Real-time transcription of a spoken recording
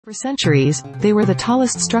For centuries, they were the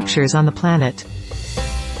tallest structures on the planet.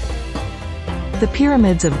 The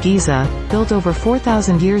pyramids of Giza, built over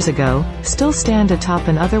 4,000 years ago, still stand atop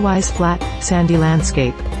an otherwise flat, sandy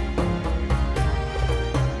landscape.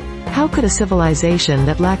 How could a civilization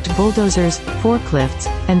that lacked bulldozers, forklifts,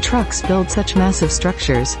 and trucks build such massive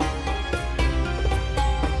structures?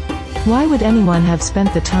 Why would anyone have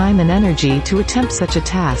spent the time and energy to attempt such a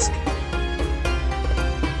task?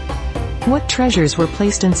 What treasures were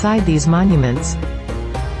placed inside these monuments?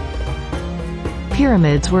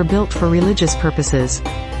 Pyramids were built for religious purposes.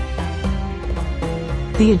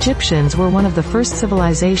 The Egyptians were one of the first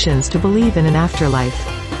civilizations to believe in an afterlife.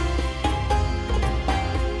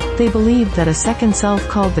 They believed that a second self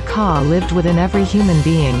called the Ka lived within every human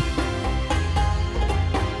being.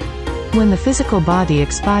 When the physical body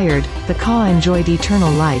expired, the Ka enjoyed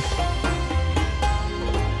eternal life.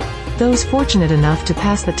 Those fortunate enough to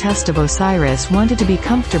pass the test of Osiris wanted to be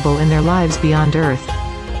comfortable in their lives beyond Earth.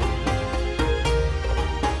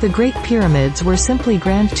 The Great Pyramids were simply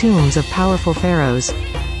grand tombs of powerful pharaohs.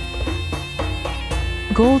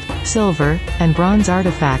 Gold, silver, and bronze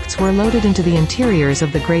artifacts were loaded into the interiors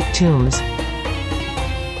of the great tombs.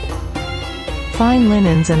 Fine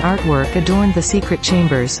linens and artwork adorned the secret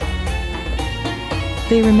chambers.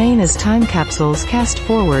 They remain as time capsules cast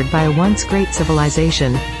forward by a once great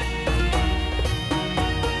civilization.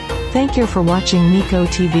 Thank you for watching Nico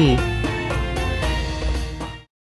TV.